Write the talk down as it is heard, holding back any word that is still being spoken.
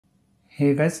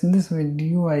Hey guys, in this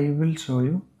video I will show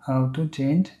you how to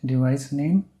change device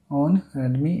name on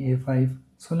Redmi A5.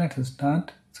 So let's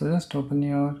start. So just open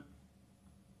your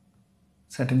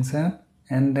settings app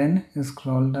and then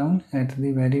scroll down at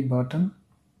the very bottom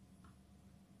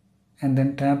and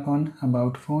then tap on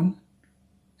about phone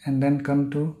and then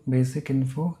come to basic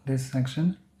info, this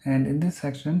section, and in this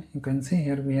section you can see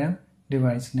here we have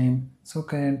device name. So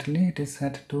currently it is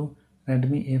set to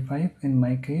Redmi A5 in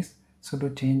my case. So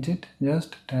to change it,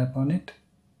 just tap on it.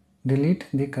 Delete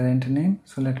the current name.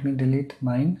 So let me delete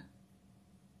mine.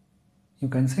 You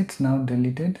can see it's now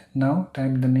deleted. Now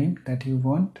type the name that you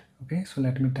want. Okay, so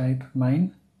let me type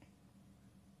mine.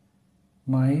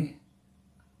 My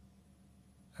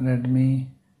Redmi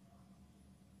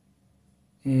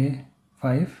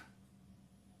A5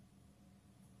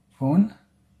 phone.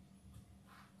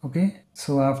 Okay,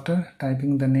 so after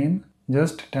typing the name,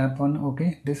 just tap on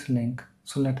OK, this link.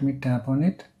 So let me tap on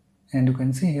it and you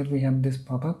can see here we have this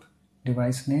pop-up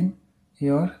device name.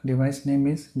 Your device name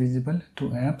is visible to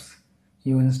apps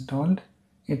you installed.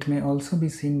 It may also be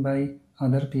seen by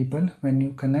other people when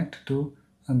you connect to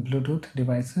Bluetooth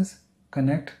devices,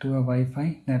 connect to a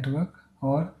Wi-Fi network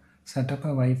or set up a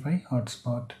Wi-Fi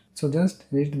hotspot. So just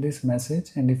read this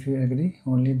message and if you agree,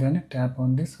 only then tap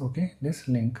on this OK, this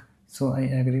link. So I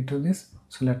agree to this.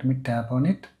 So let me tap on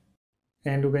it.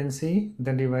 And you can see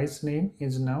the device name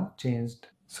is now changed.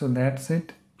 So that's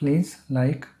it. Please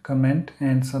like, comment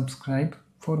and subscribe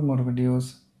for more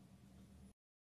videos.